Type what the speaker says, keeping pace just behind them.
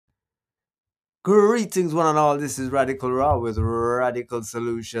Greetings, one and all. This is Radical Raw with Radical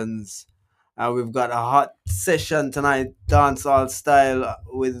Solutions. And we've got a hot session tonight, dancehall style,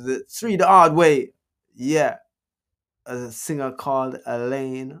 with the Three the Hard Way. Yeah, a singer called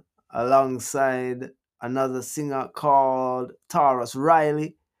Elaine, alongside another singer called Taurus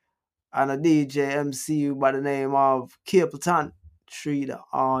Riley, and a DJ MC by the name of Capleton. Three the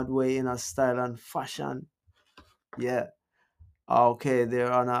Hard Way in a style and fashion. Yeah. Okay,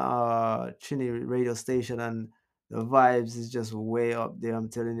 they're on a Trini radio station, and the vibes is just way up there. I'm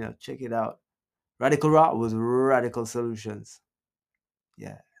telling you, check it out. Radical Rock with Radical Solutions.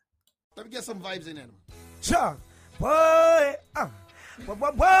 Yeah. Let me get some vibes in there. Sure. Boy, boy,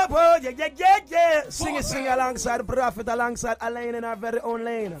 yeah. Sing alongside the Prophet, alongside Alain in our very own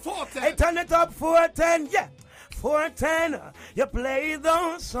lane. 410. Hey, turn it up, 410, yeah. 410, you play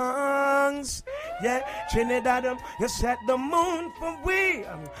those songs. Yeah, Trinidad, you set the moon for we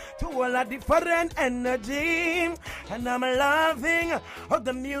to all a different energy. And I'm loving how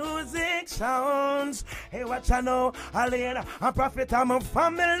the music sounds. Hey, what you know, Alina, a prophet, I'm a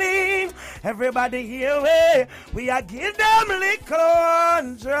family. Everybody here, we are give them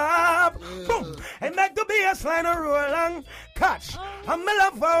liquor drop. Boom, and make the bass line roll on. Catch, I'm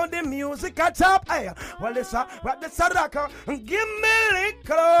love how the music at top. Hey, well, it's a what the Saraka, give me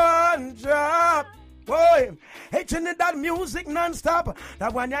liquor drop. Boy, hey, Trinidad music non-stop.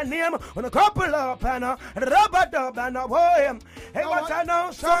 That one your name on a couple up and a rubber dub and a boy. Hey, what I know,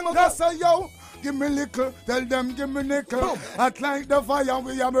 Shango say yo, give me liquor, tell them give me nickel. At like the fire,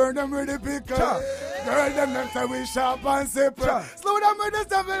 we are burn them with the pickle. Girl, them say we sharp and simple. Slow them with the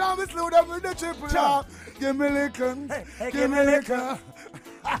seven and we slow them with the triple. Give me liquor, give me liquor.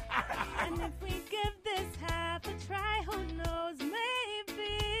 And if we give this half a try, who knows,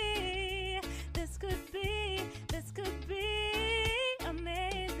 maybe this could be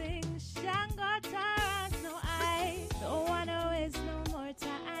amazing. Shango Taras, no, I don't wanna waste no more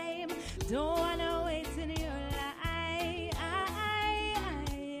time. Don't wanna wait in your line.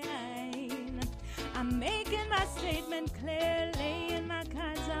 I'm making my statement clear, laying my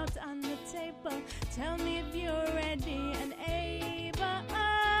cards out on the table. Tell me if you're ready and able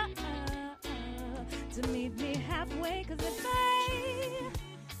to meet me halfway, 'cause if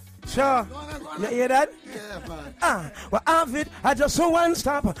Sure. You hear that? Yeah, man. Well, I just saw one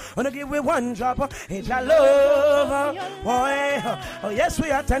stop. Wanna give it one drop. It's your love. Boy. Oh, yes,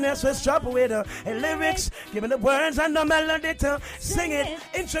 we are tennis. Let's drop with the lyrics. Giving the words and the melody to sing it.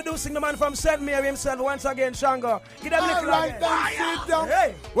 Introducing the man from St. Mary himself once again, Shango. Give them All right, then sit down.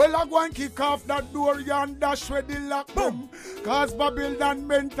 Hey. Well, I'm going to kick off that door and dash where they lock them. Cause Babylon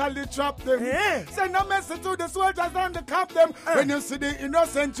mentally trap them. Yeah. Send a message to the soldiers and the cap them. When you see the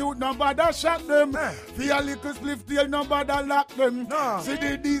innocent youth, nobody shot them. For a little spliff deal, nobody lock them. No. See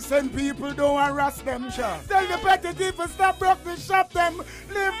the decent people, don't harass them. Sure. Tell the petty people, stop broke to shop them.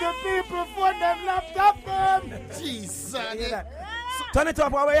 Leave the people for them, laptop them. Jesus. Turn it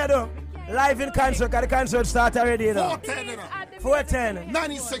up, what we do? Live in concert, got the concert start already, you know. 410. 410.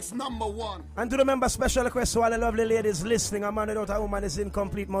 96 number one. And to remember, special request to all the lovely ladies listening. A man without a woman is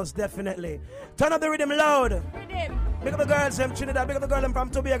incomplete, most definitely. Turn up the rhythm loud. Big up the girls from Trinidad, big up the girls from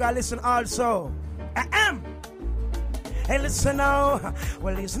Tobago, listen also. Hey, listen now,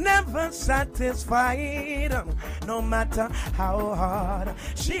 well, he's never satisfied, no matter how hard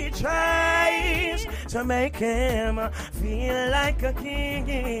she tries to make him feel like a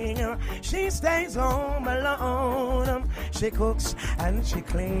king. She stays home alone, she cooks and she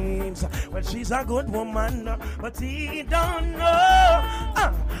cleans. Well, she's a good woman, but he don't know.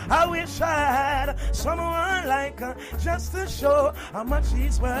 I wish I had someone like her just to show how much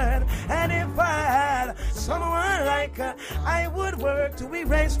she's worth. And if I had someone like her, I would work to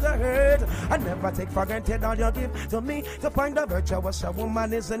erase the hurt. I never take for granted all you give to me. To find a virtuous a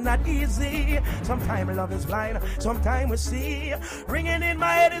woman is not easy. Sometimes love is blind, sometimes we see. Ringing in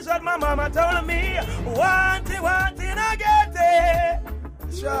my head is what my mama told me. Want it, I get it.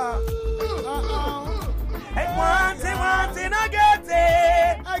 Sure. Hey, want it, I get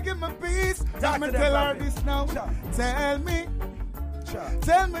it. I give my peace. Talk Let me to them, tell her papi. this now. Sure. Tell me. Sure.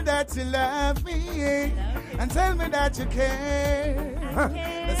 Tell me that you love me. And tell me that you care.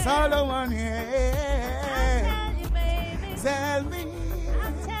 That's all I want to hear. Tell me.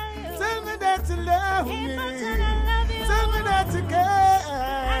 Tell me that you love me. Tell me that you care.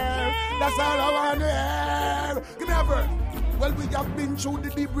 That's all I want to hear. Give me a verse. Well, we have been through the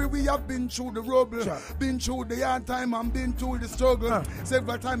debris, we have been through the rubble, Sure. been through the hard time and been through the struggle.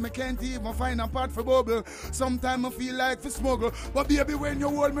 Several times I can't even find a part for bubble. Sometimes I feel like for smuggle. But baby, when you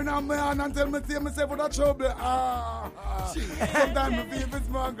hold me on my hand and tell me, save myself with that trouble. Sometimes I feel for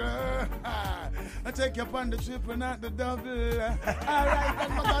smuggle. I take you on the triple, not the double. Alright,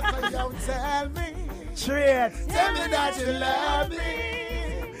 then my God, for you, tell me. Straight. Tell me that you love me.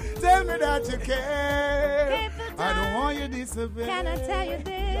 Tell me that you care. I don't want you to disappear. Can I tell you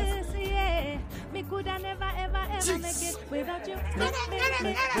this? Yeah. Me coulda never, ever, ever make it without you.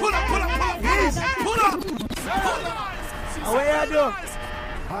 Pull up. Where you do?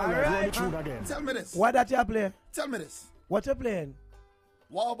 Alright. Tell me this. What that you play? Tell me this. What you playing?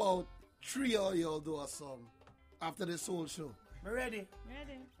 What about 3 of y'all do a song after the soul show? Me ready.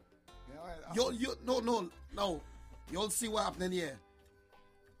 No. You'll see what happening here.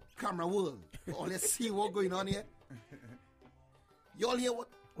 Camera world. Oh, let's see what's going on here. Y'all hear what?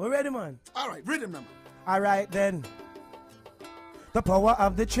 We ready, man. All right, rhythm number. All right, then. The power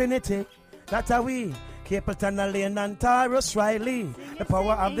of the Trinity. That's how we. Capleton, Lane, and Taurus Riley. The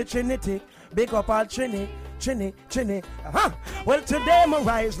power of the Trinity. Big up all Trinity. Well, today my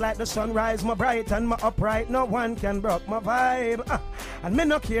rise like the sunrise, my bright and my upright. No one can broke my vibe. And me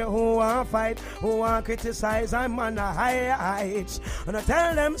no care who want fight, who want criticize. I'm on the higher heights. And I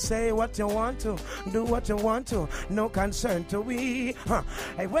tell them, say what you want to, do what you want to. No concern to we.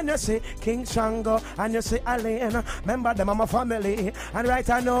 Hey, when you say King Shango and you say Alien, remember them are my family. And right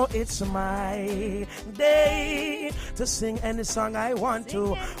I know it's my day to sing any song I want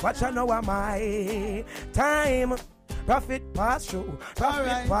to. Watch I know am I time. Profit pass through,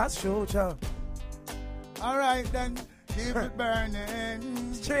 pass through. All right, then. Keep it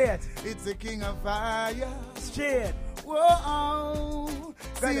burning. Straight. It's a king of fire. Straight. Whoa.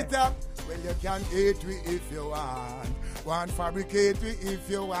 See it up. Well, you can hate me if you want. Go and fabricate me if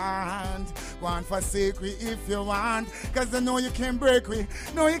you want. Go and forsake me if you want. Cause I know you can break me.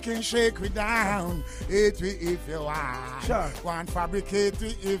 No, you can shake me down. Hate me if you want. Sure. Go and fabricate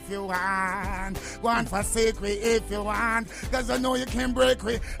me if you want. Go and forsake me if you want. Cause I know you can break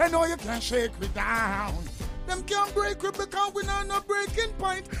me. I know you can shake me down. Them can't break we because we not no breaking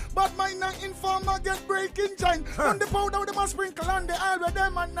point. But mine not informer get breaking joint. When the powder them a sprinkle on the oil with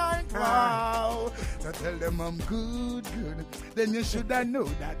them at night. Wow. So tell them I'm good. Then you should have know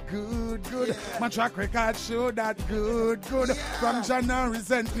that good. Yeah. My track record show that good. Yeah. From Jana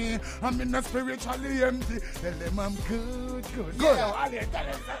resent me. I'm in a spiritually empty. Tell them I'm good.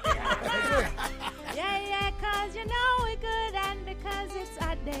 Yeah, cause you know we're good and because it's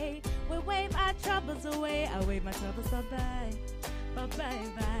our day. We wave our troubles away. I wave my troubles bye-bye.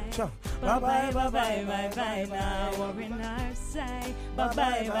 Bye-bye. Sure. Bye-bye. Now we're in our side.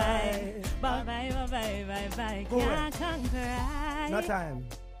 Bye-bye. Bye-bye. Can't conquer I. No time.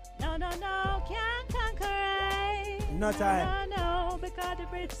 No. Can't conquer I. No time. No. Because the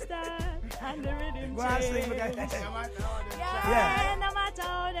bridge start and the rhythm Go and sing, change. Yeah. No matter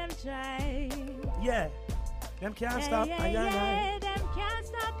how them try. Yeah. Them can't stop. Yeah, them can't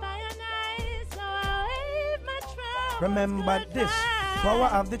stop I and I. So I wave my troubles Remember goodbye. this. Power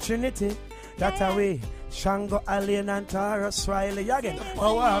of the Trinity. That's how we. Shango, Alien, and Taurus Riley. Again.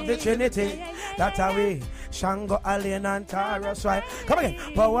 Power of the Trinity. That's how we. Shango, Alien, and Taurus Riley. Come again.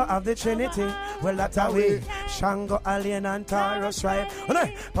 Power of the Trinity. Well, that's how we. Shango, Alien, and Taurus Riley. Oh, no.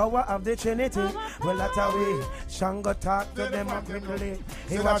 Power of the Trinity. Well, that's how we. Shango talk to them and quickly.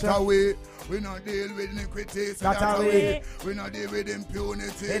 He watch That's out. how we not deal with iniquity. That's how we. We not deal with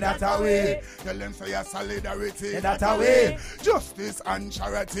impunity. That's how we. Tell them say your solidarity. That's how we. Justice and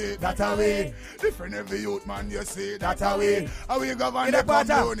charity. That's how we. Different every youth man you see. That's how we. How we govern In the the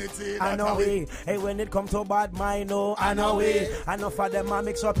quarter. community. I That's know how we. Hey, when it come to bad mind, no, I know we. I know for them I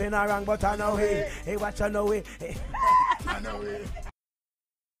mix up in a wrong, but I know we. Hey, watch I know we. Hey. I know we.